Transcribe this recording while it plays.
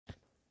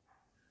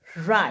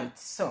Right,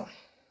 so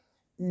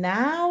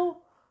now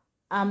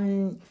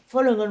I'm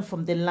following on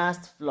from the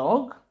last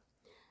vlog.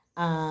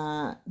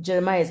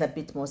 Jeremiah is a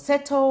bit more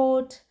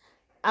settled.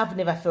 I've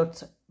never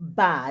felt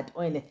bad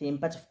or anything,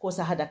 but of course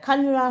I had a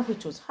cannula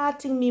which was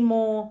hurting me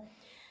more.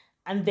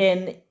 And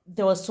then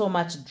there was so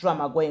much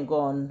drama going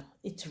on.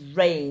 It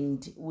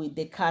rained, with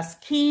the car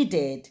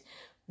skidded.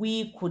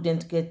 We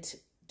couldn't get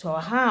to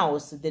our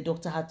house. The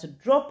doctor had to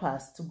drop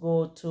us to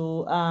go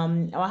to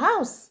our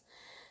house.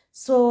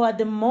 So at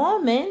the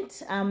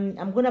moment,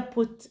 I'm gonna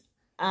put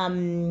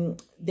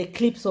the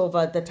clips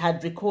over that I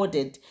had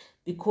recorded,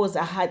 because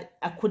I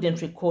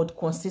couldn't record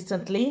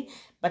consistently,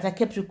 but I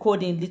kept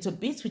recording little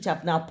bits which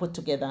I've now put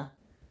together.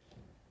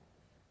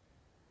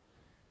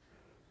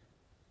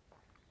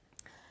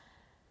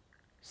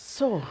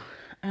 So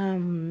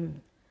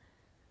I'm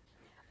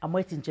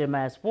waiting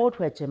Jeremiah's ward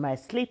where Jeremiah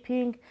is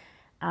sleeping.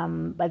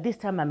 But this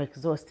time I'm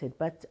exhausted.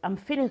 But I'm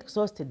feeling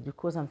exhausted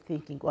because I'm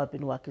thinking, oh, I've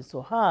been working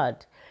so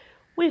hard.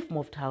 We've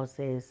moved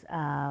houses.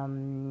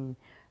 And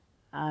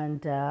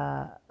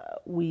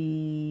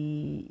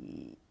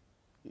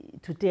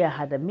today I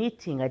had a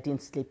meeting. I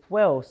didn't sleep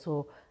well.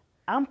 So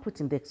I'm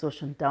putting the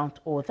exhaustion down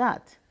to all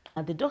that.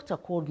 And the doctor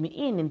called me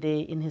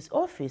in his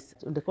office.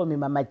 They called me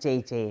Mama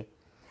JJ.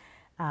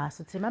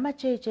 So they said, Mama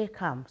JJ,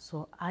 come.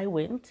 So I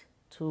went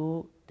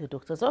to the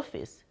doctor's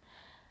office.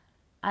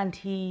 And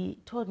he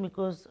told me,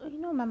 goes, oh, you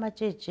know, Mama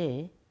JJ,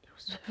 he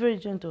was very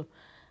gentle.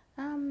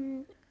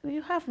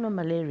 You have no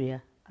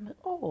malaria. I'm like,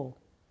 oh,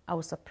 I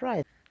was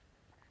surprised.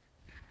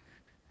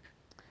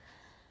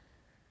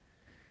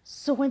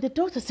 So when the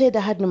doctor said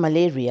I had no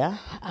malaria,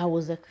 I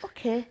was like,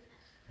 okay.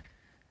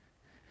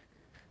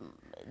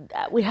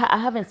 I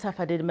haven't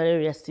suffered any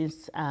malaria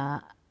since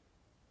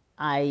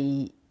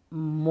I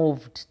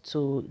moved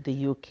to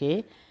the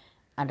UK,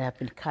 and I've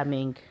been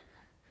coming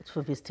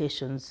for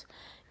visitations.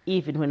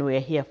 Even when we were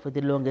here for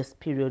the longest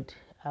period,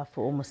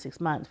 for almost 6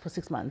 months,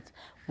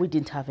 we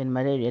didn't have any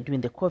malaria during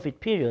the COVID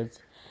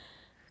periods.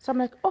 So I'm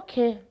like,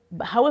 okay.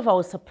 But however, I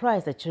was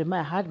surprised that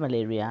Jeremiah had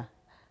malaria.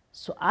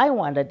 So I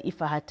wondered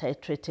if I had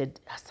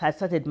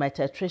started my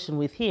titration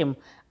with him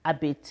a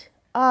bit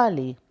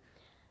early.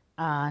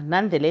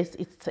 Nonetheless,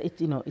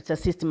 it's a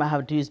system I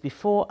have used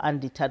before,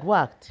 and it had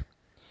worked.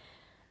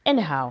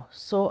 Anyhow,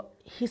 so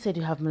he said,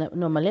 you have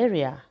no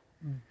malaria,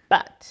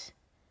 but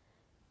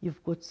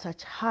you've got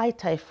such high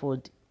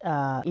typhoid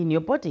in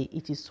your body.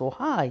 It is so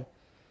high.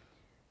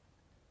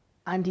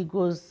 And he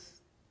goes,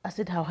 I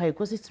said, how high? He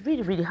goes, it's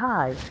really, really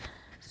high.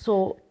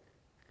 So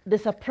the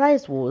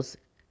surprise was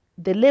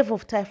the level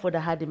of typhoid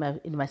I had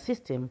in my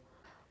system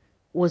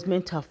was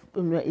meant to have,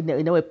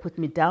 in a way, put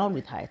me down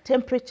with high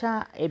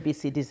temperature, A, B,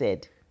 C, D,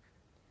 Z.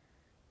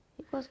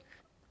 He goes,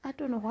 I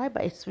don't know why,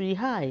 but it's really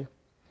high.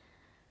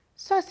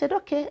 So I said,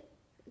 okay,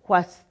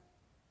 what's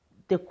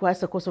the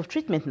course of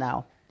treatment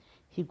now?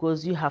 He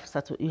goes, you have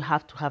to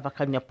have a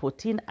cardiac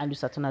protein, and you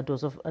start on a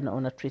dose of on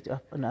a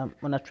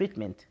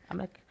treatment. I'm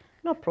like,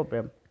 no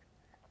problem.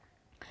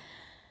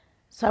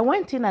 So I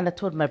went in and I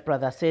told my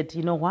brother, I said,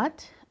 you know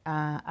what?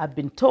 I've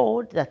been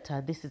told that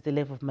this is the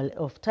level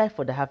of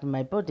typhoid I have in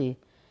my body.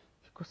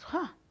 He goes,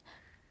 huh?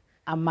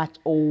 I'm much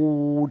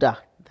older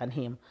than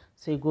him.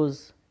 So he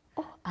goes,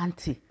 oh,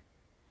 auntie,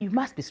 you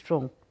must be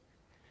strong.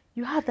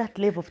 You have that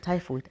level of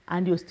typhoid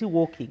and you're still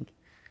walking.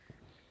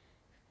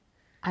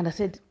 And I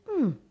said,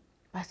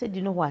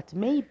 you know what?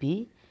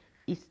 Maybe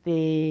it's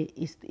the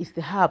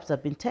herbs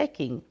I've been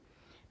taking,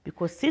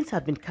 because since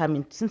I've been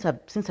coming, since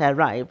I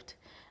arrived,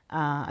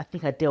 I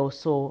think a day or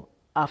so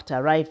after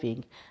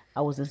arriving,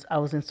 I was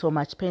in so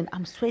much pain.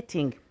 I'm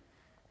sweating.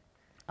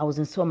 I was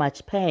in so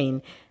much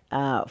pain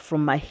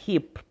from my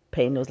hip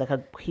pain. It was like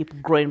a hip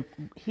groin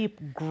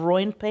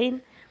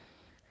pain,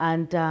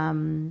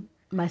 and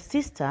my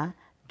sister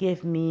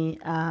gave me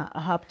a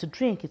herb to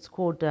drink. It's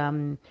called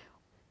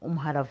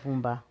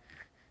umharavumba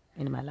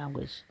in my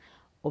language,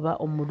 oba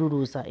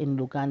umururuza in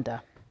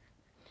Uganda.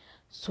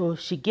 So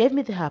she gave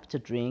me the herb to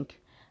drink,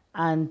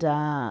 and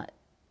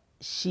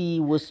she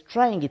was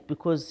trying it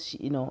because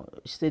she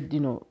said,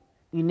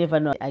 you never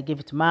know. I gave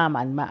it to mom,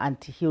 and my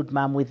auntie healed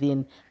mom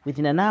within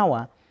an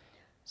hour.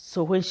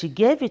 So when she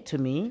gave it to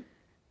me,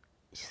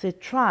 she said,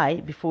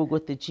 try before we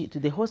go to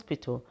the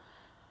hospital.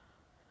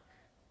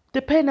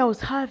 The pain I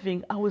was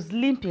having, I was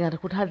limping and I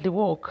could hardly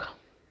walk.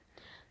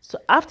 So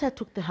after I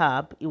took the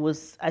herb,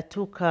 I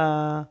took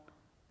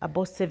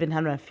about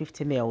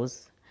 750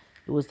 ml.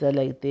 It was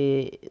like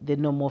the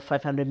normal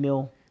 500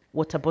 ml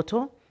water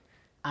bottle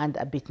and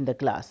a bit in the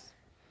glass.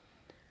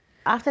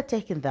 After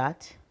taking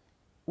that,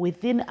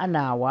 within an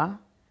hour,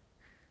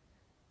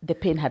 the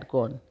pain had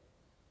gone.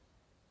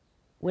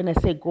 When I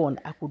say gone,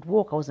 I could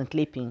walk, I wasn't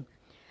limping.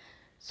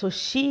 So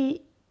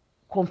she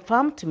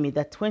confirmed to me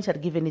that when she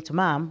had given it to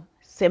mom,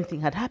 same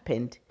thing had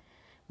happened.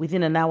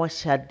 Within an hour,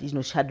 she had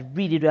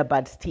really, really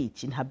bad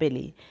stitch in her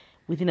belly.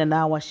 Within an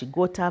hour, she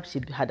got up,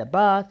 she had a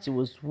bath, she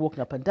was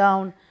walking up and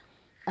down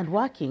and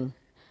working.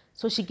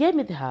 So she gave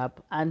me the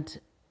herb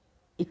and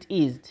it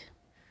eased.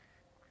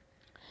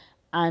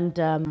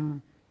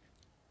 And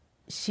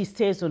she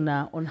stays on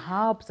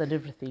herbs and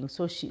everything.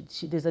 So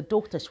there's a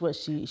doctor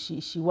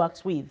she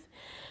works with,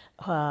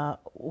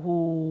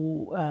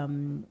 who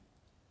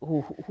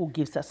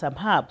gives her some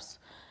herbs.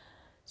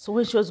 So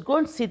when she was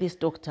going to see this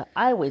doctor,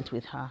 I went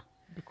with her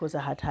because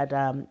I had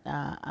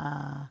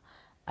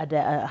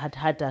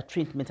a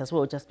treatment as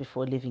well just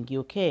before leaving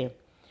UK.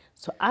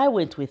 So I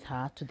went with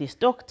her to this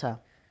doctor.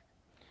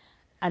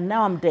 And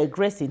now I'm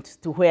digressing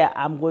to where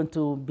I'm going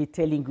to be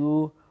telling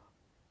you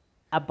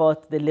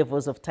about the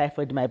levels of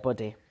typhoid in my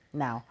body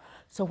now.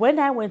 So when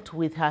I went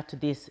with her to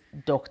this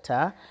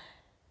doctor,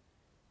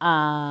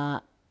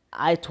 I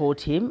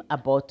told him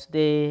about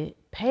the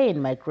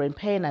pain, migraine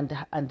pain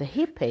and the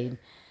hip pain.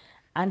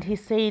 And he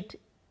said,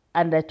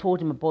 and I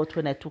told him about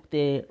when I took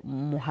the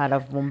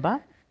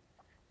muharavumba,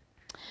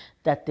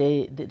 that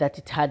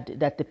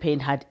the pain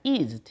had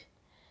eased.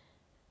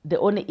 The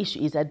only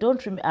issue is I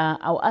don't remember.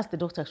 I'll ask the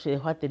doctor actually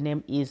what the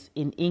name is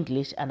in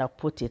English, and I'll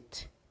put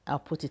it here.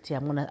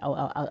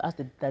 I'll ask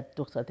that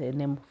doctor the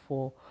name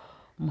for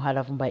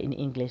muharavumba in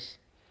English.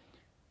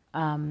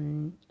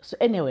 So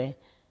anyway,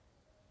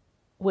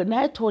 when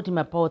I told him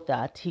about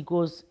that, he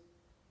goes,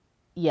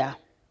 yeah,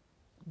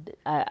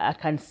 I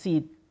can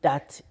see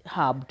that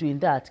herb doing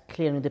that,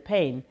 clearing the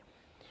pain.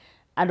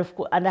 And of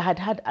course, and I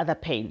had other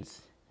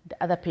pains. The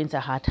other pains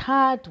I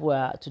had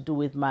were to do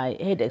with my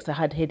headaches. I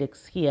had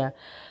headaches here.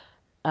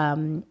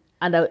 And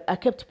I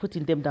kept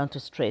putting them down to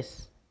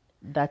stress.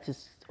 That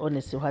is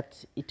honestly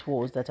what it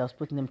was, that I was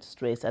putting them to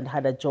stress, and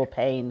had a jaw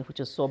pain, which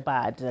was so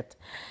bad that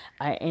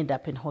I ended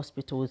up in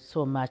hospital with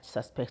so much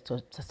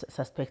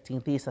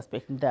suspecting this,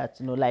 suspecting that,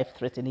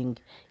 life-threatening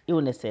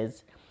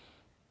illnesses.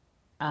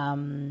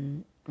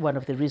 One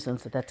of the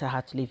reasons that I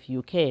had to leave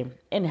UK.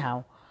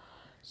 Anyhow,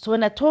 so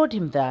when I told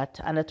him that,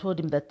 and I told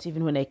him that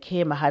even when I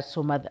came, I had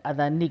some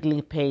other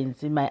niggling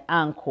pains in my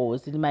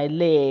ankles, in my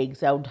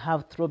legs. I would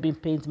have throbbing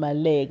pains in my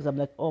legs. I'm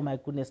like, oh my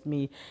goodness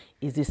me,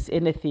 is this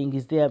anything?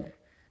 Is there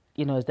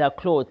a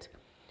clot?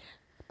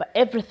 But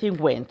everything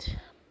went.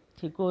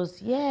 He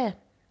goes, yeah,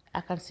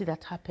 I can see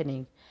that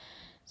happening.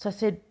 So I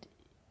said,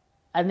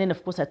 and then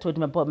of course I told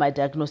him about my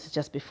diagnosis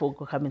just before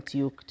coming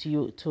to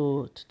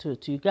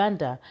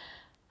Uganda.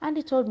 And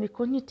he told me,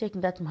 can you take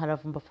that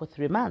muharavumba for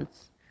 3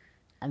 months?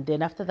 And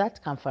then after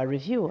that, come for a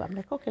review. I'm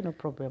like, okay, no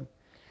problem.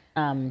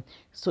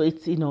 So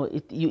it's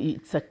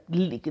it's a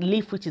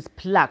leaf which is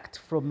plucked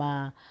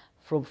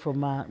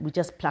we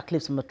just pluck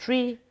leaves from a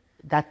tree,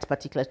 that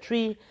particular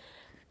tree,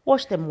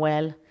 wash them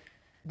well.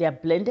 They are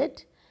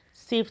blended,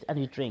 sieved, and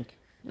you drink.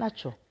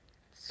 Natural.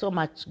 So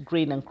much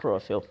green and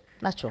chlorophyll.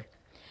 Natural.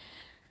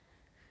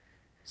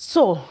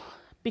 So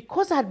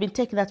because I had been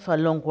taking that for a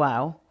long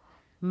while,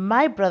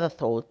 my brother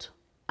thought,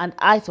 and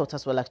I thought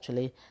as well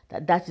actually,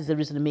 that is the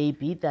reason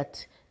maybe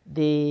that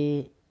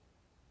though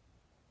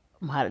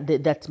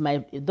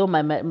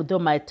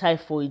my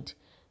typhoid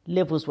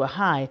levels were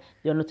high,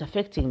 they were not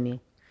affecting me.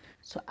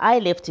 So I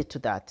left it to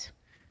that.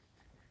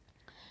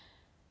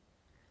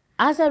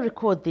 As I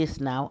record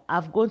this now,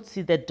 I've gone to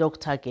see the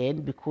doctor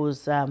again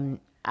because I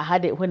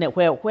had it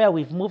where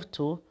we've moved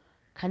to.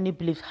 Can you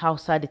believe how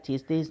sad it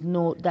is?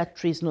 That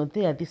tree is not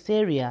there. This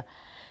area,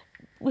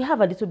 we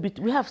have a little bit.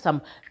 We have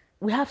some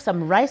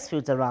rice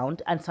fields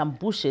around and some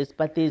bushes,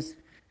 but the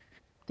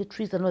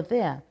trees are not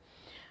there,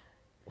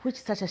 which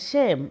is such a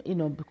shame,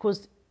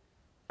 because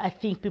I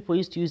think people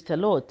used to use it a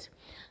lot.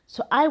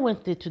 So I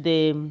went to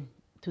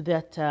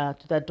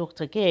that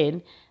doctor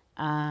again,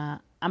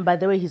 and by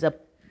the way, he's a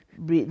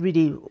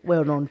really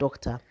well-known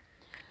doctor.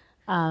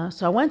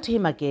 So I went to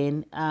him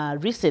again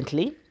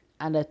recently,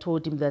 and I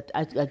told him that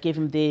I gave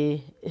him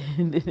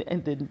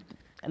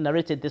I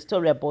narrated the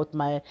story about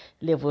my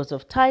levels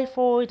of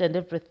typhoid and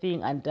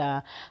everything,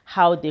 and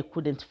how they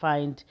couldn't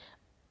find.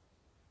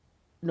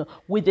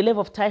 With the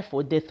level of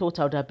typhoid, they thought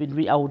I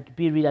would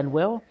be really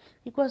unwell.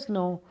 He goes,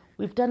 no,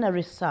 we've done a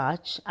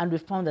research and we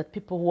found that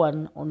people who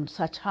are on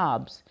such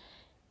herbs,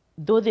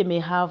 though they may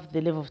have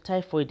the level of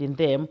typhoid in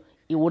them,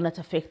 it will not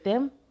affect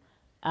them.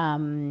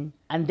 And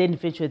then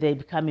eventually they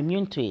become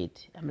immune to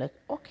it. I'm like,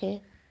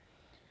 okay.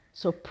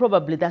 So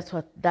probably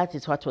that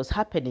is what was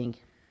happening.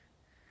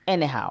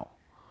 Anyhow,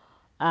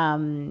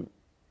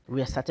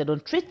 we started on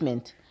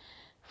treatment.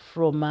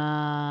 From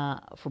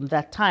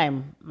that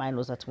time, mine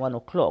was at 1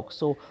 o'clock.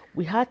 So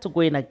we had to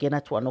go in again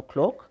at 1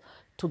 o'clock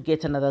to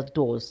get another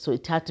dose. So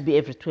it had to be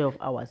every 12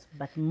 hours,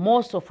 but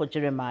more so for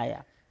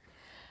Jeremiah.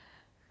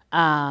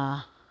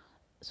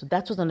 So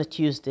that was on a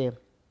Tuesday.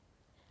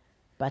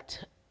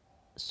 But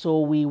so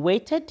we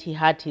waited.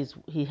 His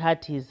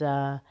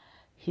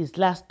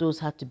last dose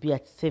had to be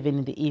at 7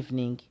 in the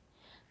evening.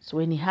 So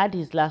when he had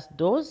his last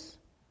dose,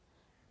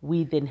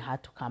 we then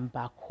had to come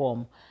back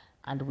home,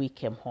 and we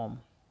came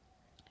home.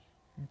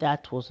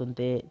 That was on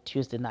the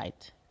Tuesday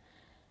night.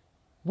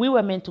 We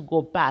were meant to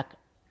go back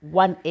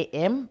 1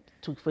 a.m.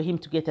 for him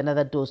to get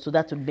another dose, so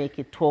that would make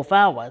it 12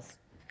 hours.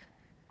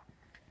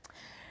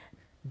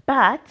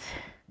 But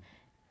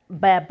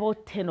by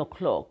about 10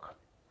 o'clock,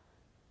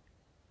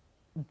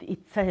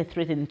 it started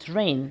threatening to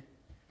rain.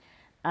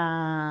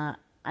 And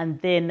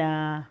then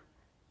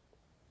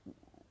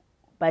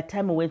By the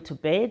time we went to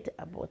bed,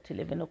 about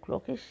 11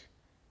 o'clock-ish,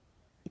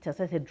 it has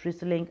started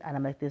drizzling, and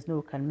I'm like, there's no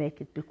way we can make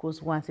it,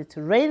 because once it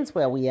rains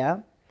where we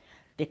are,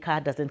 the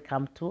car doesn't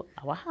come to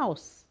our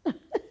house.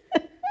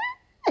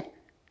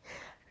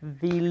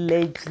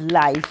 Village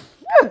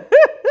life.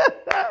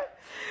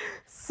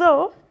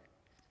 So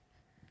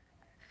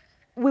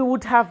we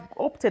would have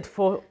opted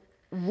for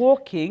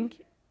walking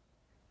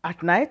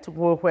at night to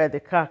go where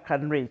the car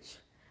can reach.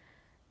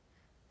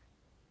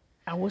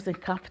 I wasn't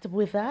comfortable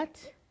with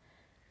that.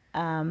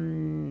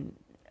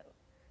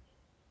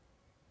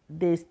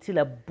 There's still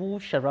a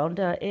bush around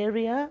our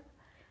area,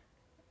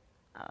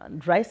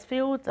 and rice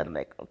fields. And I'm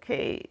like,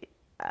 okay.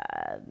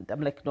 And I'm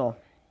like, no,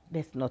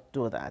 let's not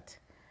do that.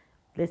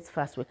 Let's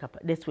first wake up.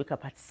 Let's wake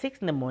up at 6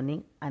 in the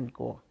morning and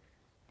go.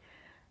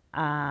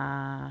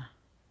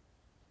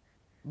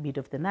 Mid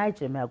of the night,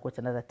 Jeremiah got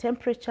another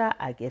temperature.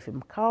 I gave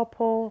him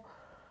Calpol.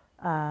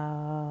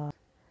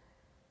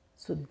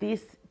 So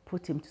this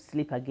put him to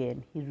sleep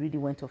again. He really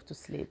went off to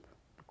sleep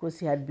because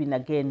he had been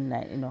again,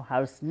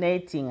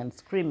 hallucinating and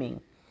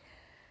screaming.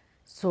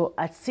 So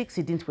at 6,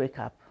 he didn't wake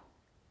up.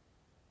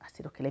 I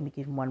said, okay, let me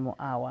give him 1 more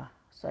hour.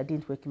 So I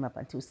didn't wake him up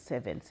until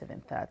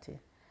 7:30.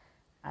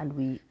 And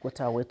we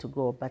got our way to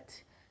go.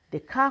 But the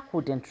car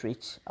couldn't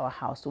reach our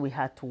house, so we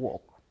had to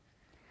walk.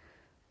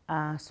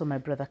 So my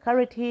brother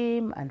carried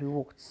him, and we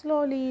walked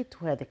slowly to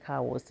where the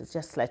car was. It's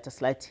just a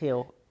slight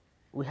hill.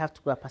 We have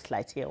to go up a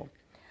slight hill.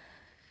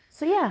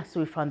 So yeah,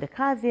 so we found the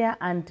car there,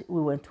 and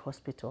we went to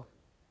hospital.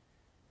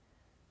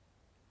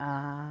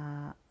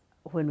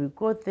 When we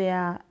got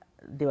there,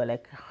 they were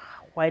like,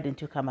 why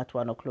didn't you come at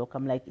 1 o'clock?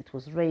 I'm like, it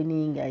was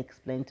raining. I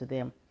explained to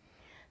them.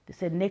 They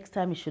said, next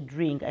time you should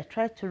ring. I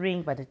tried to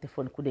ring, but the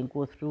phone couldn't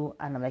go through.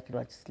 And I'm like,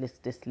 let's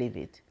just leave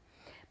it.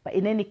 But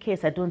in any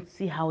case, I don't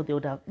see how they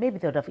would have, maybe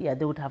they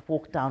would have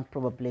walked down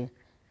probably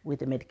with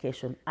the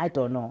medication. I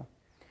don't know.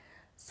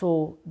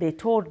 So they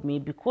told me,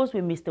 because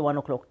we missed the 1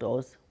 o'clock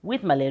dose,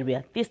 with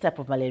malaria, this type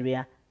of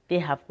malaria, they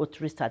have got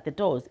to restart the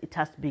dose. It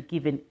has to be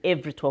given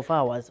every 12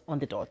 hours on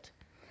the dot.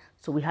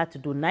 So we had to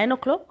do 9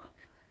 o'clock,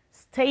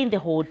 stay in the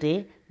whole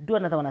day, do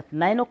another one at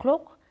 9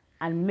 o'clock,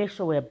 and make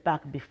sure we're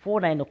back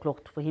before 9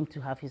 o'clock for him to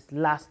have his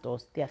last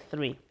dose. There are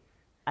 3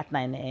 at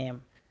 9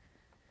 a.m.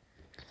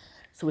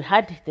 So we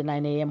had the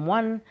 9 a.m.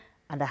 one,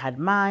 and I had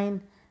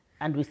mine,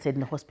 and we stayed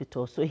in the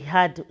hospital. So he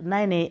had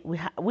 9 a.m.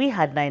 We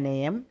had 9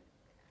 a.m.,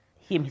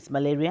 him, his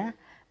malaria,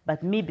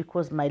 but me,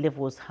 because my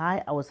level was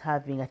high, I was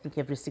having, I think,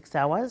 every 6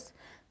 hours.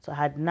 So I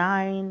had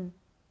 9,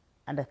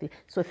 and I think,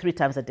 so 3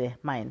 times a day,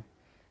 mine.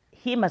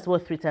 Him as well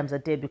 3 times a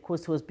day,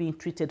 because he was being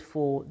treated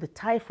for the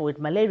typhoid,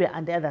 malaria,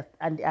 and the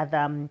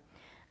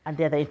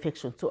other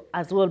infection. So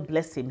as well,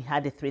 bless him, he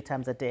had it 3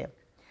 times a day.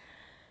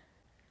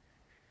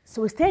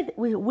 So we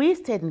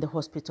stayed in the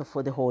hospital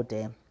for the whole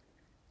day.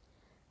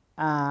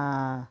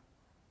 And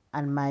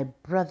my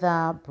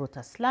brother brought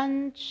us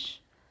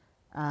lunch.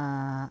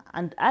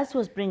 And as he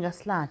was bringing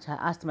us lunch, I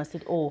asked him, I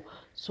said, oh,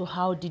 so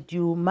how did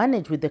you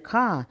manage with the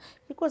car?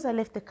 Because I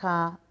left the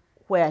car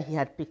where he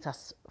had picked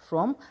us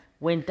from,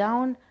 went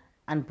down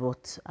and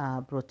brought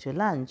your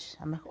lunch.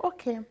 I'm like,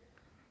 okay.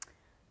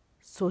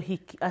 So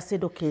I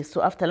said, okay,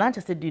 so after lunch,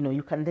 I said,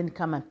 you can then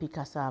come and pick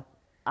us up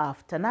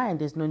after 9.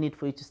 There's no need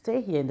for you to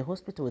stay here in the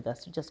hospital with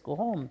us. You just go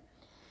home.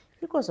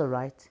 He goes, all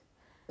right.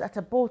 At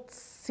about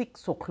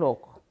 6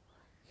 o'clock,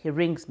 he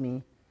rings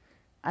me,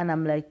 and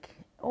I'm like,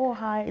 oh,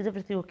 hi, is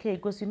everything okay? He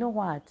goes, you know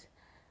what?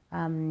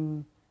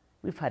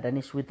 We've had an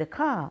issue with the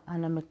car.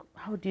 And I'm like,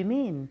 how do you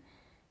mean?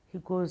 He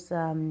goes,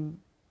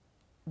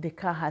 the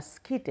car has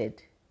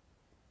skidded.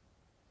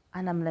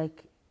 And I'm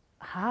like,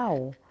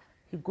 how?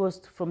 He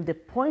goes, from the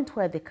point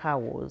where the car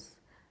was,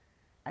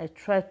 it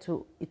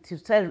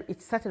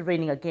started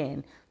raining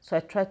again. So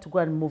I tried to go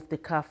and move the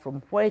car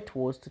from where it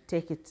was to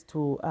take it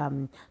to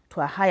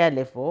a higher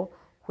level,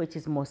 which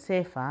is more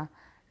safer.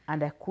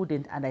 And I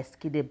couldn't, and I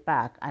skidded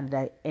back, and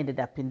I ended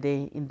up in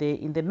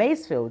the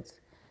maize fields.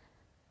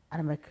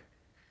 And I'm like,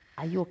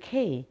 are you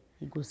okay?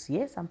 He goes,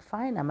 yes, I'm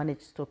fine. I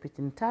managed to stop it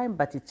in time,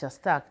 but it's just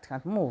stuck, it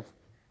can't move.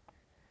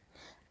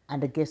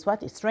 And guess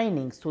what? It's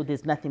raining, so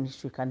there's nothing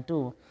she can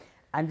do.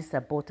 And it's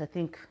about, I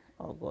think,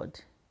 oh God,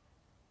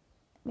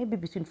 maybe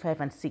between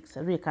 5 and 6.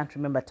 I really can't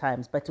remember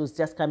times, but it was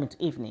just coming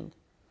to evening.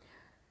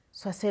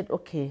 So I said,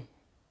 okay,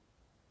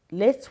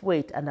 let's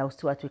wait, and I'll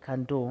see what we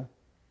can do.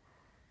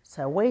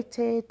 So I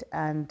waited,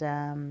 and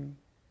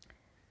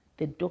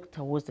the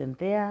doctor wasn't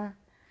there.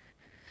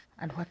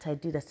 And what I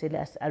did,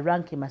 I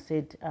rang him. I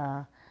said,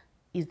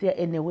 is there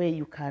any way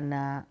you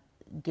can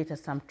get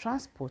us some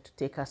transport to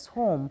take us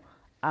home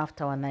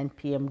after our 9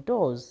 p.m.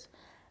 dose?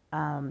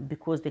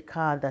 Because the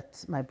car,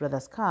 my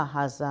brother's car,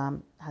 has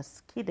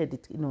skidded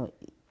it.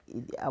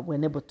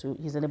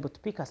 He's unable to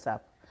pick us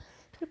up.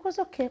 He goes,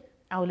 okay,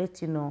 I'll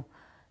let you know.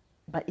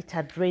 But it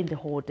had rained the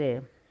whole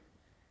day.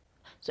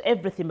 So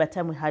everything, by the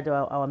time we had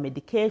our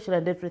medication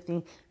and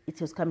everything, it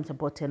was coming to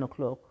about 10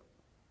 o'clock.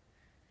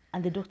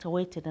 And the doctor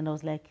waited, and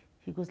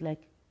he goes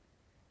like,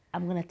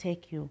 I'm going to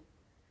take you.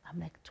 I'm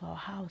like, to our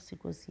house? He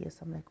goes,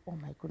 yes. I'm like, oh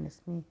my goodness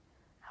me,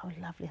 how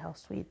lovely, how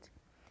sweet.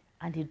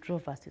 and he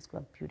drove us. He's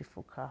got a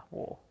beautiful car.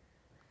 Whoa,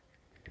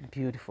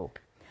 beautiful.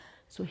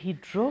 So he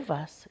drove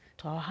us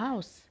to our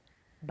house,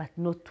 but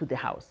not to the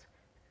house,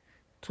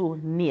 to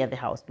near the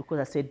house, because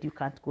I said, you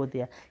can't go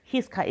there.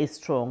 His car is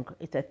strong.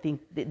 I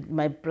think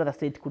my brother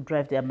said he could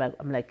drive there.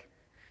 I'm like,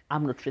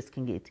 I'm not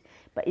risking it.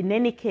 But in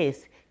any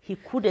case, he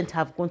couldn't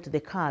have gone to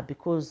the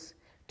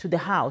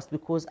house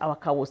because our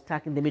car was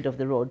stuck in the middle of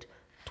the road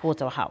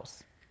towards our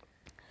house.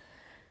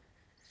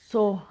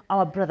 So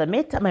my brother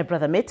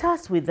met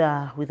us with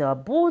our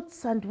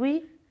boots, and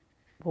we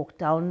walked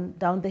down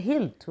the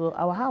hill to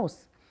our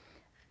house.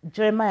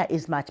 Jeremiah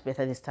is much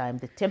better this time.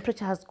 The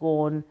temperature has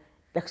gone,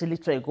 actually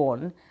literally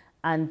gone.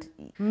 And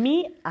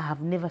me, I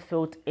have never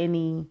felt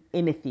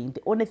anything.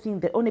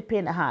 The only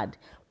pain I had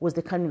was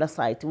the cannula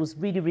site. It was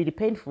really, really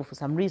painful for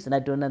some reason. I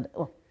don't know.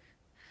 Oh,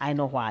 I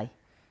know why.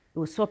 It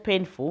was so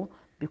painful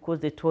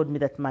because they told me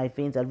that my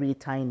veins are really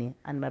tiny.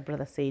 And my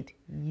brother said,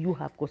 you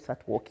have got to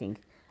start walking.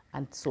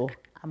 And so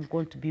I'm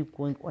going to be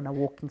going on a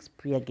walking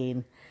spree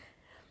again.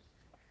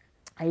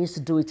 I used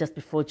to do it just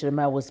before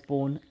Jeremiah was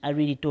born. I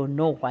really don't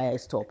know why I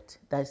stopped.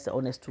 That's the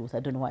honest truth. I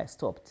don't know why I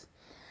stopped.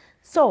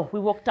 So we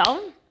walked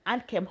down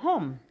and came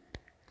home.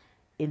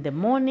 In the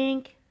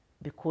morning,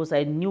 because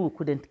I knew we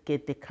couldn't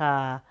get the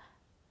car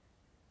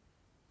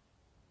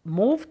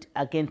moved,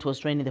 again, it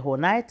was raining the whole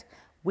night,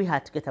 we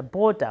had to get a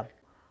boarder.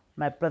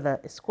 My brother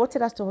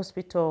escorted us to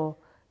hospital,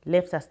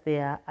 left us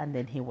there, and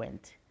then he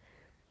went.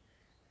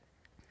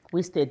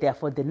 We stayed there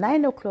for the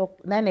 9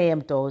 a.m.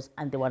 doors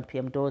and the 1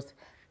 p.m. doors.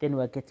 Then we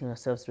were getting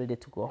ourselves ready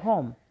to go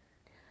home.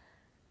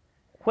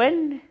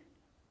 And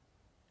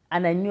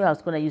I knew I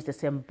was going to use the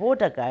same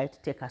border guy to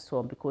take us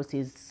home because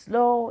he's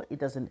slow, he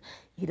doesn't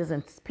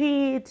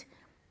speed,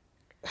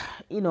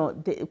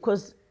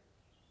 because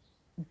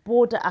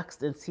border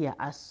accidents here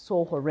are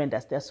so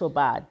horrendous. They're so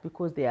bad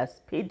because they are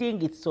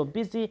speeding. It's so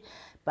busy,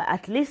 but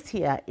at least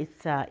here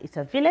it's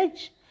a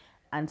village,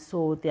 and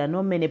so there are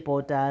not many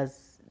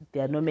borders.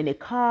 There are not many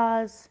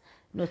cars,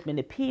 not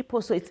many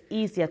people, so it's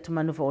easier to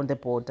maneuver on the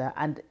border.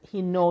 And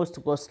he knows to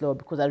go slow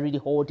because I really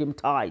hold him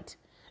tight.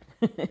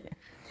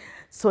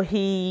 So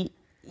he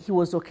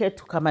was okay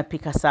to come and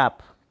pick us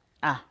up.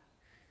 So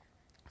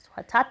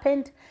what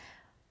happened?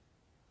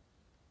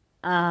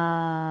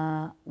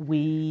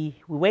 We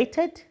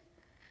waited,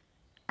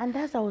 and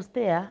as I was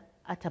there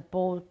at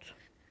about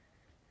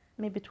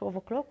maybe 12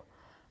 o'clock,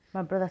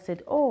 my brother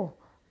said, oh,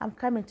 I'm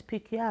coming to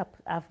pick you up.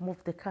 I've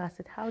moved the car. I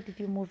said, how did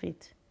you move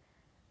it?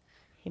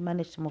 He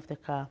managed to move the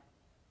car.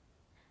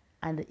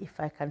 And if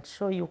I can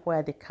show you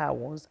where the car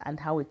was and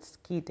how it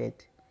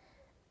skidded,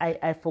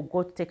 I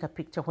forgot to take a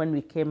picture when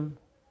we came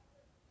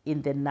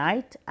in the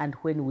night and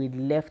when we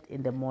left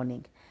in the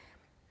morning.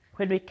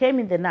 When we came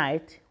in the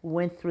night, we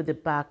went through the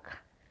back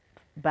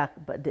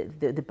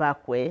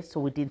way, so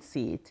we didn't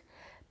see it.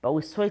 But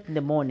we saw it in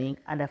the morning,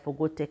 and I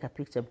forgot to take a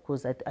picture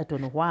because I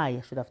don't know why.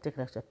 I should have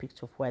taken a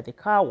picture of where the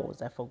car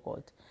was. I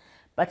forgot.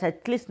 But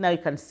at least now you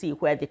can see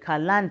where the car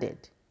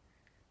landed.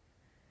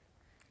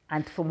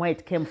 And from where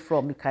it came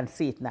from, you can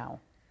see it now.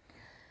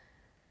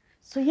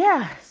 So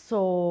yeah,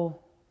 so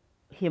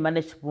he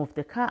managed to move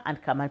the car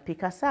and come and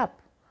pick us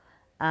up.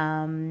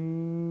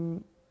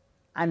 And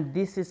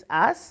this is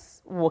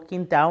us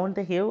walking down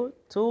the hill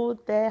to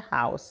the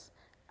house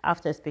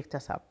after he picked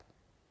us up.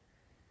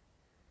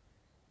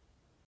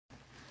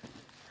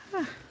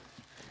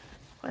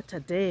 What a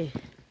day.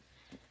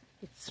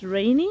 It's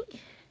raining.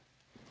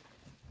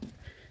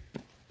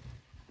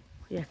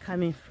 We are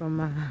coming from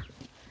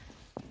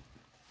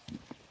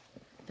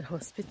the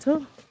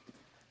hospital.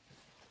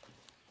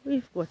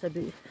 We've got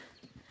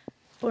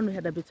we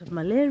had a bit of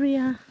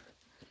malaria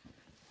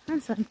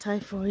and some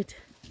typhoid,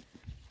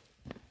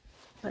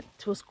 but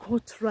it was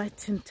caught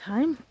right in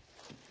time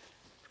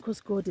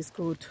because God is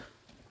good.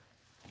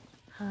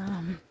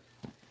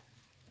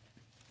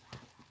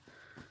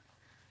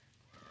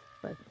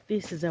 But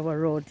this is our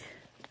road.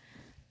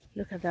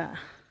 Look at that.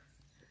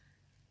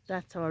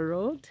 That's our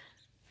road.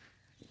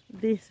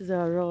 This is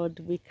our road.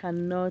 We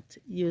cannot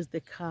use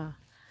the car,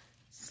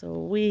 so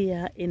we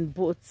are in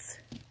boots.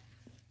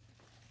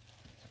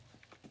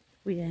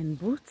 We are in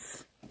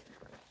boots.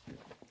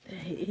 There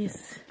he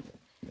is,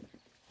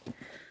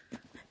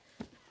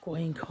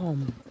 going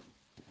home.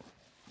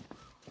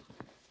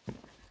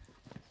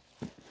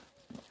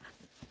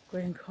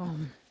 Going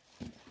home.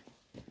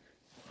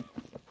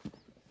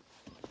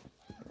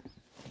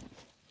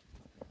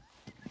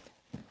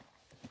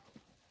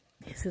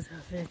 This is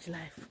our village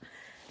life.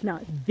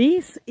 Now,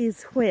 this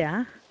is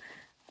where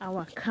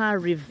our car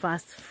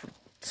reversed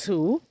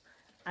to,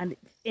 and it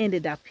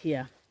ended up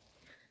here.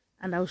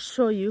 And I'll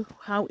show you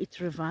how it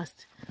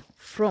reversed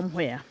from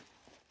where.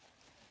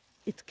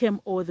 It came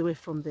all the way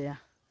from there.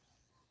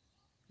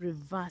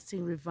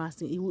 Reversing.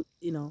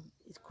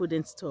 It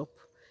couldn't stop.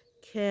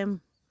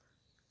 Came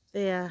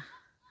there,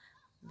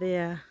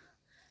 there,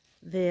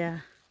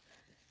 there,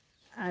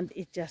 and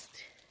it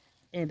just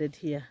ended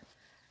here.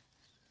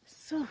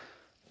 So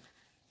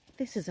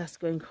this is us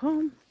going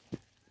home.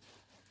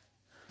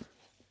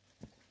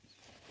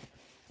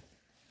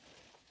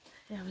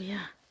 There we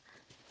are.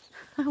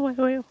 Our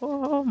way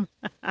home.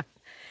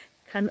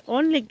 Can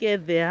only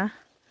get there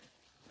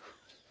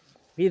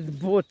with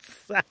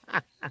boats.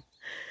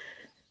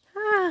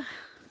 Ah,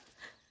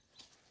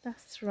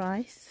 that's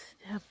rice.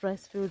 They have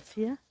rice fields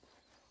here.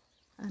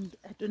 And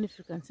I don't know if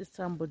you can see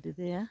somebody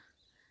there.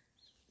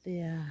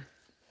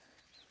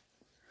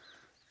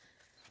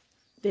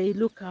 They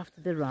look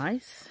after the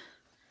rice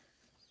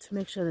to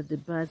make sure that the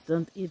birds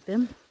don't eat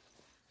them.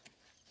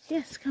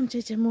 Yes, come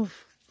JJ,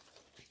 move.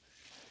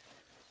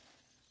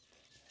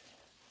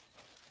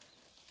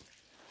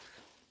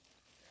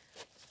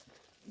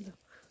 Look,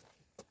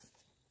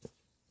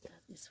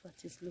 that is what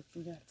he's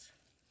looking at.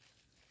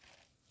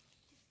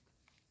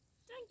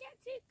 Don't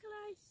get too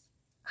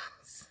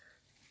close.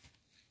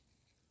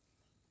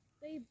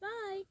 They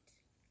bite.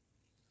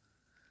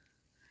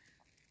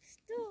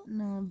 Stop.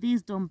 No,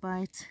 these don't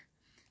bite.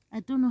 I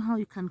don't know how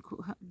you can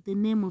call the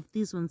name of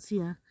these ones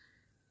here.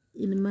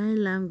 In my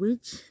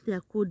language, they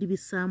are called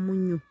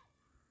ibisamunyu.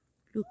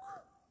 Look,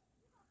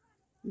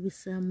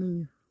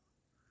 ibisamunyu.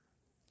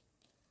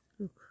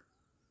 Look,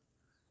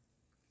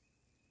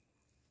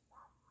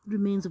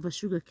 remains of a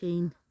sugar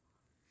cane.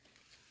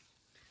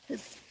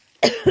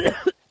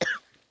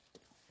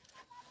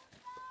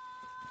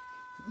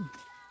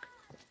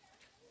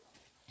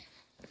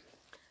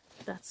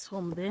 That's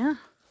home there.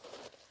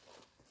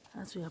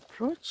 As we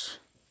approach,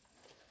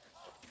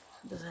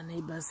 those are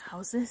neighbors'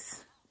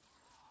 houses.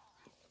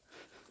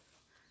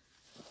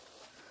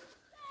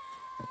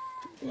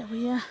 There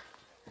we are.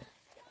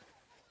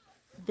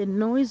 The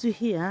noise you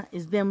hear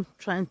is them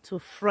trying to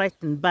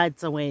frighten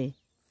birds away.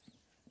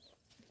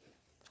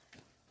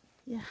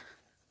 Yeah.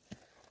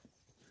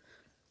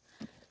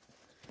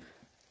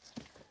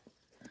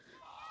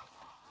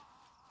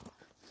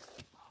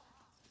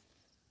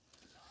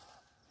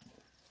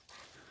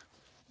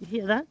 You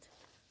hear that?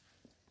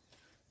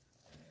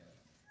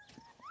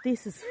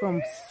 This is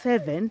from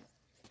 7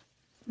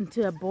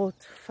 until about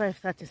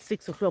 5:30,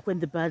 6 o'clock when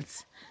the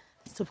birds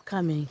stop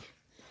coming.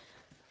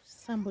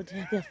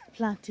 Somebody, they're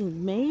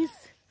planting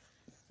maize.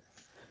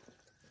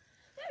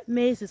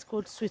 Maize is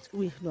called sweet,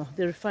 no,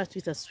 they refer to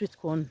it as sweet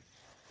corn.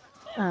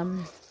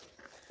 I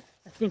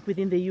think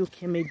within the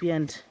UK maybe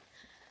and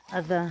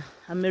other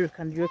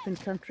American, European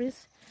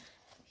countries.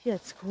 Here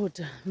it's called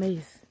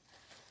maize.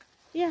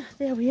 Yeah,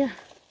 there we are.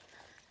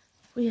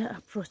 We are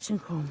approaching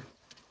home.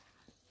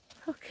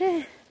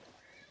 Okay.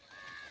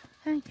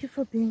 Thank you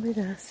for being with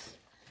us.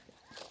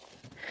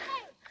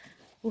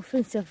 We'll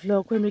finish the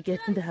vlog when we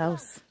get in the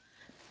house.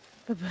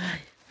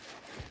 Bye-bye.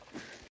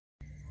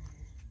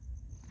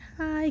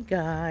 Hi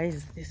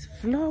guys, this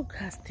vlog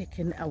has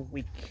taken a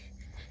week.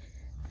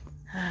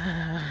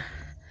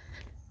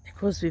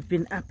 Because we've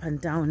been up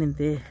and down in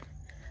the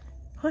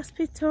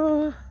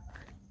hospital.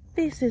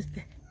 This is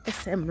the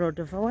SM road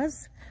of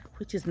ours,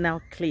 which is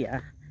now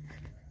clear.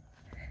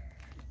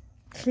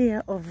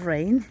 Clear of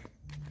rain.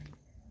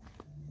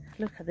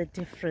 Look at the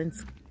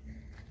difference.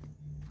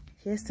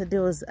 Yesterday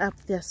was up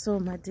there so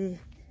muddy,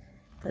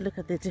 but look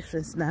at the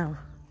difference now.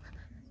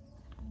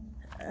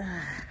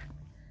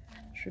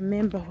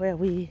 Remember where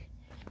we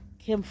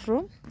came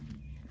from?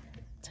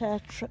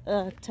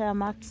 Tire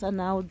marks are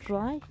now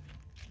dry.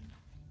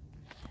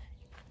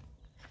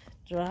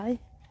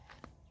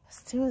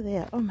 Still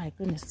there. Oh my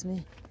goodness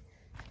me.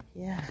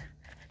 Yeah,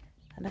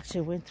 and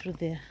actually went through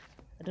there.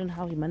 I don't know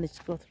how he managed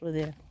to go through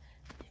there.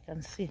 You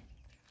can see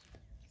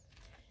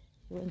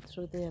he went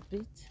through there a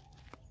bit.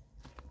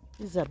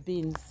 These are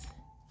beans.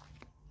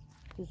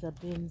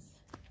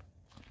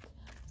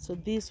 So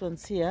these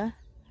ones here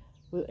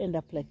will end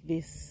up like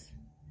this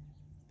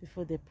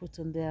before they put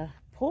on their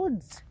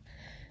pods.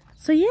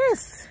 So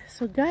yes,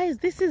 so guys,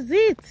 this is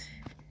it.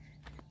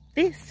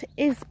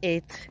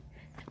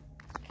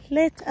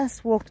 Let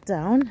us walk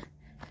down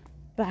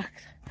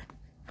back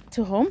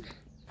to home,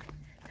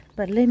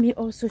 but let me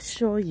also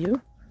show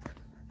you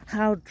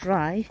how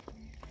dry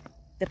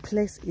the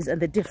place is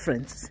and the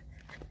difference.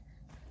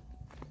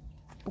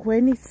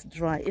 When it's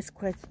dry, it's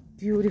quite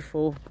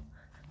beautiful.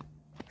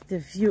 The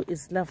view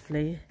is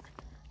lovely.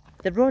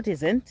 The road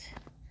isn't,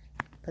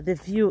 but the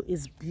view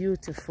is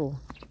beautiful.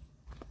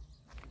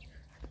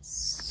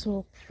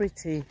 So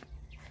pretty.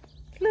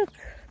 Look,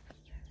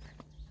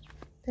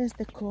 there's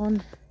the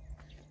corn,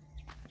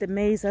 the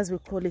maize as we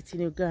call it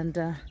in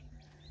Uganda.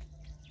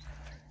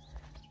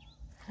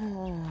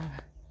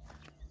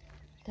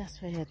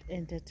 That's where it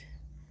ended.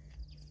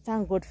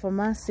 Thank God for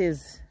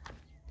masses.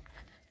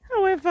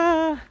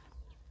 However,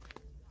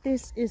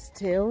 this is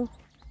still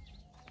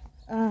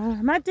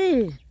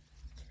muddy.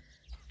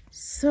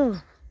 So,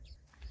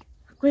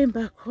 going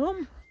back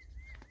home,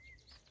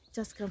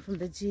 just come from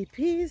the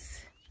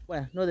GP's.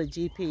 Well, not the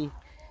GP,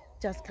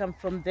 just come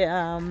from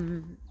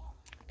the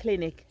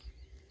clinic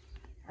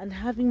and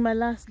having my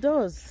last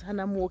dose,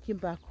 and I'm walking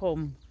back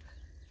home.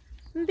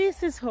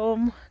 This is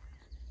home.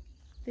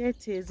 There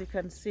it is, you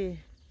can see.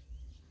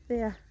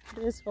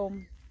 There's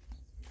home.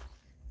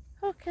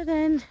 Okay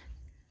then,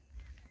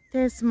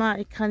 there's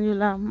my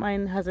cannula.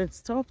 Mine hasn't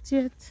stopped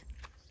yet.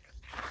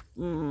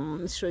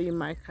 Show you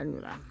my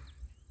cannula.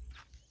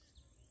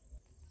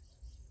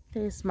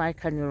 There's my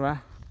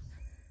cannula.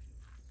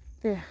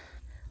 There.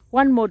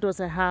 One more dose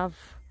I have,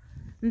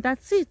 and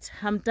that's it.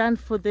 I'm done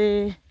for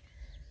the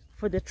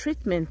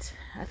treatment.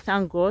 I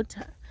thank God.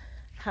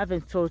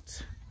 Haven't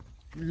felt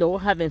low,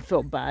 haven't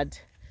felt bad.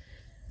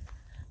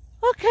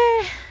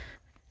 Okay,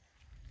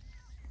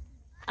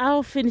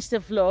 I'll finish the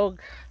vlog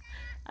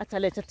at a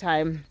later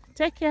time.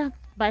 Take care.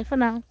 Bye for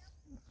now.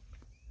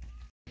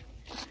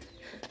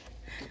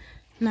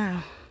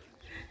 Now,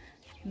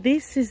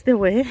 this is the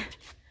way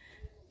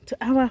to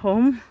our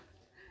home.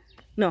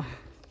 No,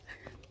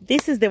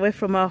 this is the way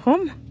from our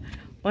home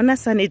on a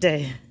sunny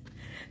day.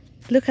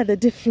 Look at the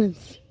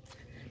difference.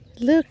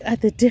 Look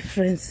at the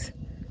difference.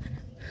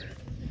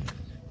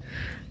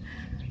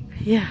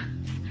 Yeah.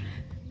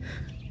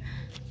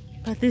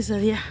 But these are,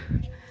 yeah.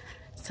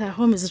 So our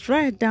home is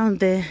right down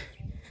there,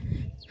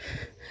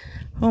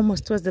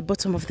 almost towards the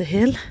bottom of the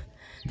hill.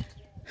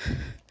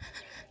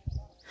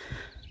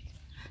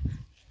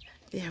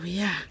 There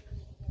we are.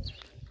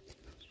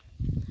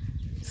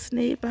 It's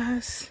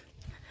neighbors.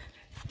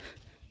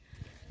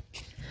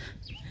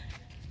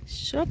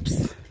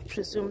 Shops.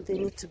 Presume they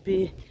need to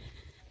be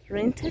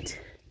rented.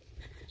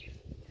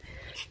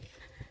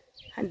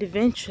 And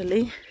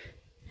eventually,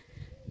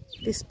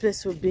 this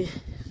place will be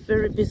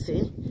very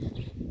busy.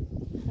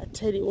 I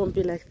tell you, it won't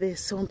be like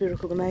this. It won't be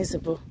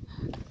recognizable.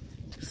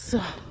 So,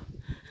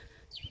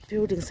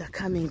 buildings are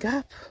coming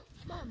up.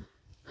 Mom.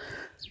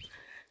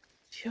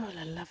 You're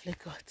a lovely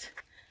God.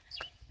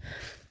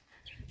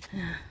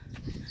 Yeah.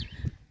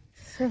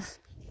 So,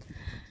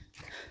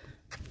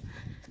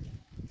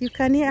 you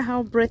can hear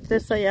how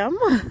breathless I am.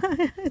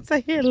 It's a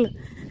hill.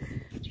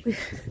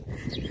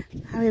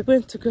 We're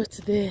going to go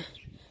to the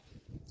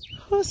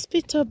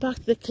hospital, back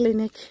to the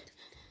clinic,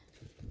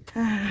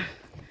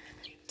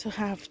 to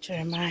have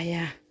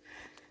Jeremiah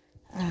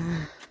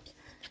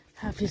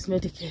have his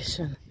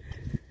medication.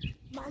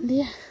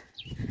 Yeah.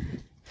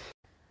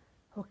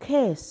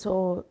 Okay,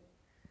 so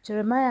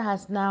Jeremiah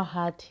has now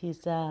had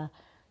his 4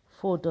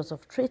 doses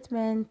of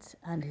treatment,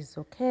 and he's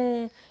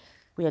okay.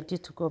 We are due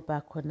to go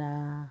back on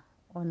a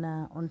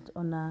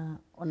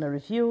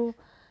review,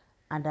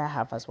 and I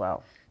have as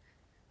well.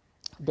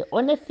 The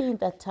only thing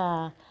that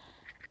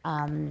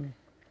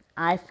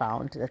I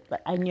found that,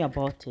 but I knew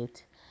about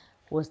it,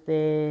 was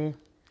the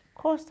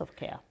cost of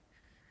care.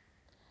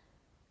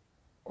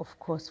 Of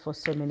course, for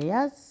so many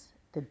years,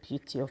 the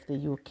beauty of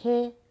the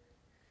UK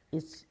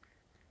is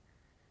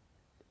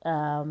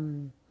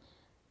when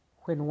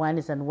one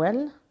is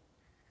unwell,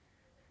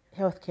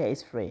 healthcare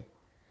is free.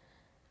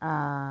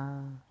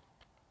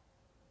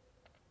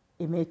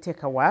 It may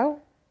take a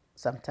while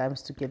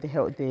sometimes to get the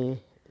help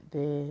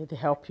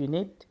you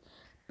need,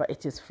 but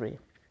it is free.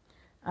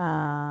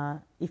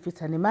 If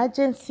it's an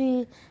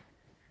emergency,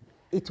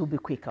 it will be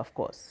quicker, of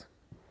course.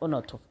 Or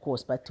not, of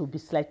course, but it will be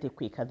slightly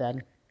quicker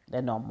than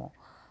normal.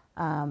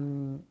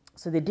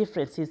 So the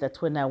difference is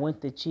that when I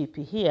went to the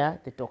GP here,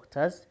 the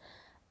doctors,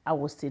 I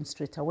was seen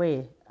straight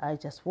away. I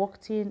just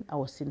walked in, I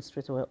was seen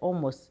straight away.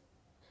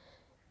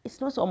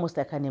 It's not almost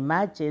like an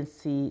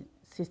emergency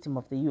system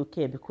of the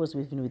UK, because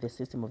even with the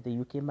system of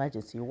the UK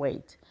emergency, you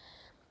wait.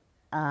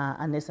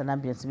 Unless an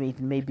ambulance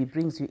maybe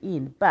brings you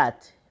in.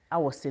 But I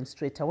was seen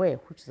straight away,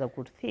 which is a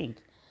good thing.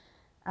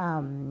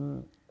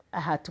 I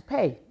had to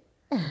pay.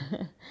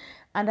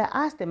 And I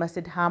asked them, I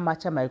said, how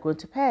much am I going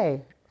to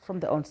pay from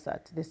the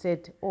onset? They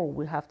said, oh,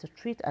 we have to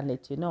treat and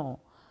let you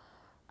know.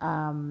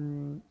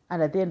 And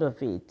at the end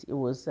of it, it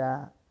was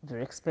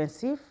very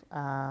expensive.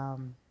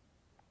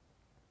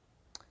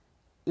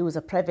 It was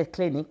a private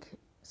clinic,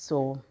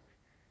 so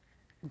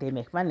they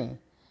make money.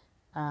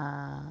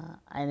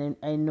 And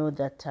I know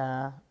that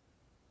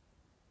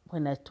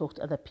when I talked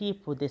to other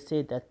people, they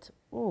said that,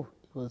 oh,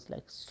 it was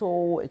like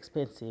so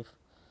expensive.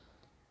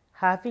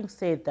 Having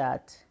said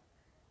that,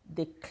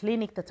 the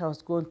clinic that I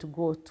was going to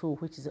go to,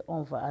 which is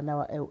over an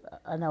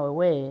hour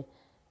away,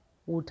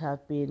 would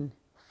have been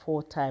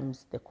 4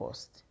 times the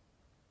cost.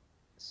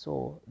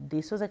 So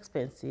this was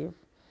expensive,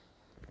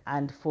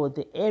 and for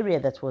the area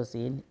that was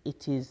in,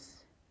 it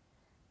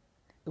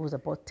was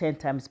about 10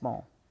 times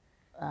more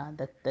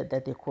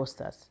that they cost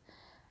us.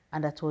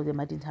 And I told them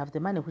I didn't have the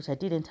money, which I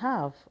didn't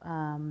have.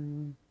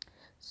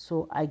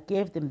 So I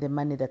gave them the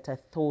money that I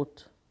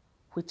thought,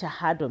 which I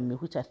had on me,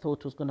 which I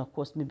thought was going to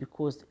cost me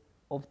because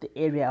of the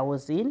area I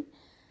was in.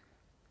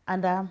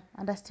 And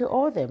I still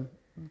owe them.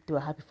 They were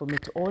happy for me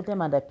to owe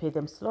them, and I pay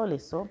them slowly.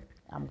 So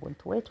I'm going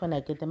to wait. When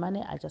I get the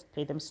money, I just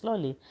pay them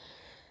slowly.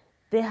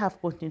 They have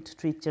continued to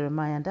treat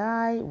Jeremiah and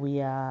I.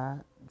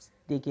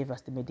 They gave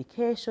us the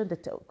medication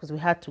because we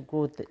had to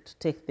go to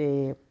take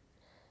the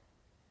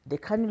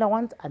cannula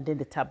ones and then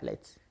the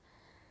tablets.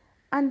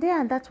 And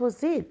then that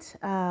was it.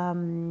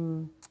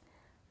 The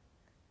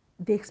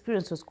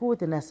experience was good.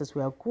 The nurses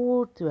were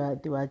good.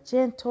 They were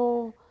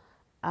gentle.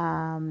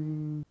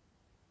 The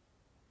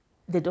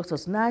doctor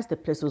was nice. The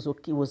place was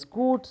okay, was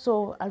good.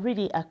 So I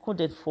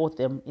couldn't fault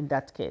them in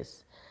that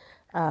case.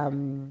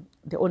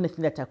 The only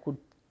thing that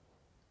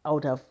I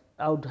would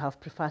have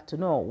preferred to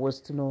know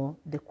was to know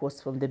the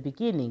cost from the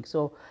beginning.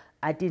 So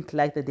I didn't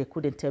like that they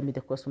couldn't tell me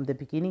the cost from the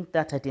beginning.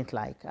 That I didn't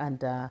like, and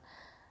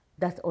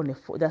that's only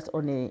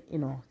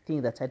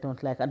thing that I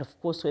don't like. And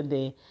of course, when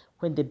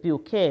the bill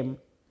came,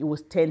 it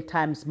was 10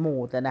 times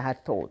more than I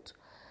had thought.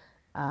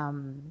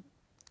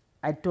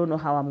 I don't know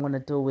how I'm going to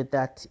deal with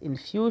that in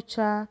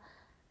future.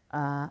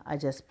 I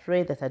just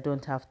pray that I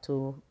don't have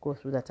to go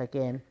through that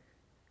again.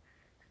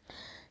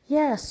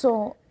 Yeah,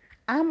 so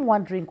I'm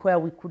wondering where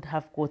we could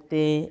have got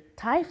the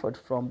typhoid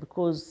from,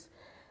 because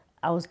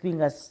I was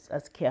being as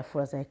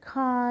careful as I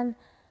can.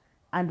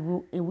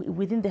 And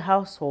within the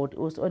household, it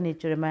was only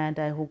Jeremiah and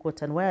I who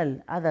got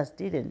unwell. Others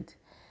didn't.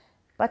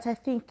 But I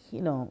think,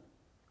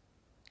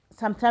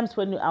 sometimes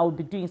when I will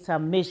be doing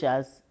some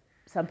measures,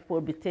 some people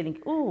will be telling,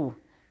 oh,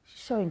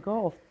 she's showing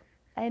off.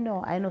 I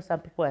know some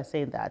people are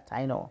saying that,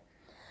 I know.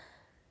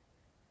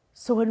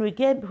 So when we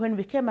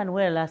came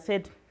unwell, I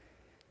said,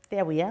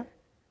 there we are.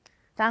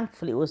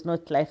 Thankfully, it was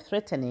not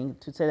life-threatening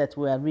to say that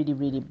we are really,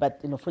 really,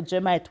 but for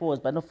Jeremiah it was,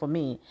 but not for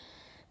me.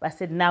 But I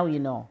said, now you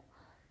know.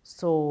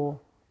 So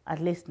at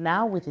least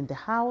now within the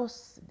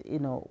house,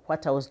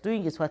 what I was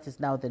doing is what is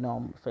now the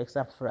norm. For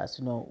example, for us,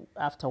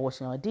 after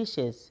washing our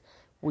dishes,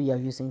 we are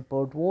using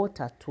boiled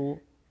water to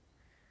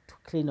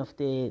clean off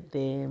the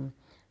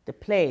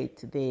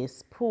plate, the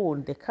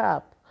spoon, the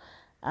cup.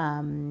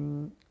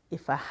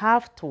 If I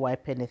have to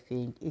wipe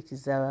anything, it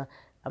is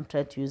I'm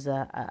trying to use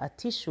a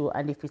tissue,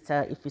 and if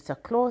it's a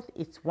cloth,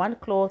 it's one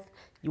cloth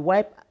you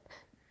wipe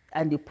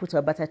and you put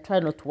it. But I try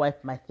not to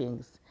wipe my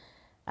things.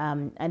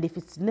 And if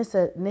it's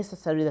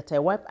necessary that I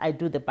wipe, I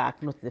do the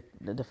back, not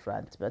the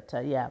front. But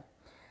yeah.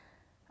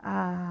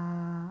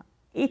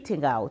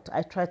 Eating out,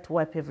 I try to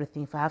wipe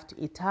everything if I have to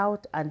eat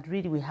out, and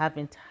really we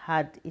haven't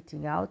had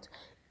eating out.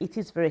 It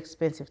is very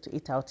expensive to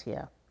eat out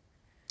here.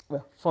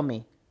 Well, for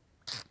me,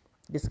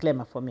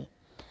 disclaimer, for me,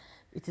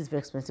 it is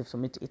very expensive for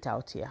me to eat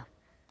out here.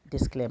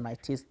 Disclaimer,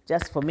 it is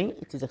just for me,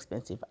 it is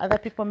expensive. Other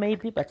people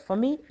maybe, but for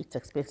me, it's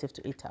expensive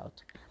to eat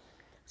out.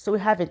 So we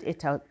haven't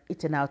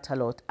eaten out a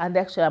lot. And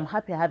actually, I'm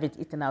happy I haven't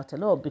eaten out a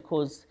lot,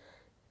 because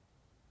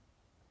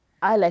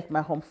I like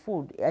my home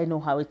food. I know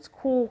how it's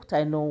cooked.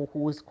 I know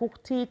who has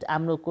cooked it.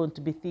 I'm not going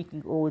to be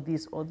thinking, oh,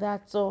 this or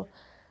that. So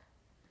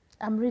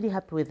I'm really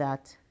happy with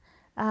that.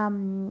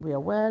 We are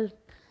well.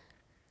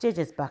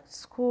 JJ's back to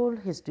school.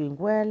 He's doing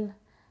well.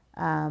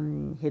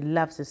 He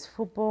loves his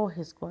football.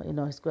 He's got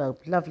a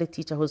lovely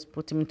teacher who's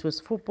put him into his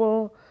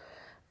football.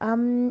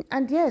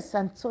 And yes,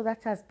 and so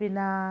that has been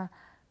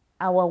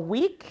our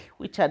week,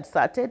 which had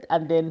started,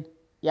 and then,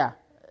 yeah,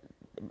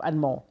 and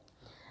more.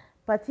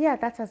 But yeah,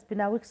 that has been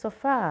our week so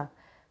far.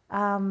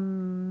 I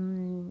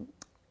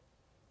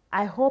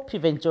hope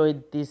you've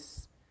enjoyed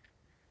this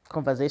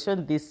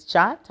conversation, this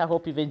chat. I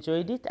hope you've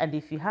enjoyed it. And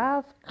if you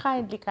have,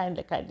 kindly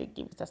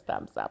give it a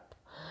thumbs up.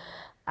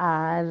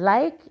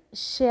 Like,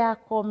 share,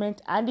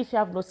 comment. And if you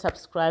have not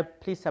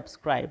subscribed, please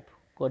subscribe.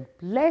 God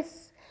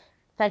bless.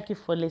 Thank you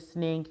for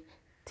listening.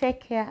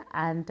 Take care.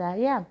 And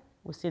yeah,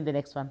 we'll see you in the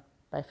next one.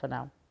 Bye for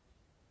now.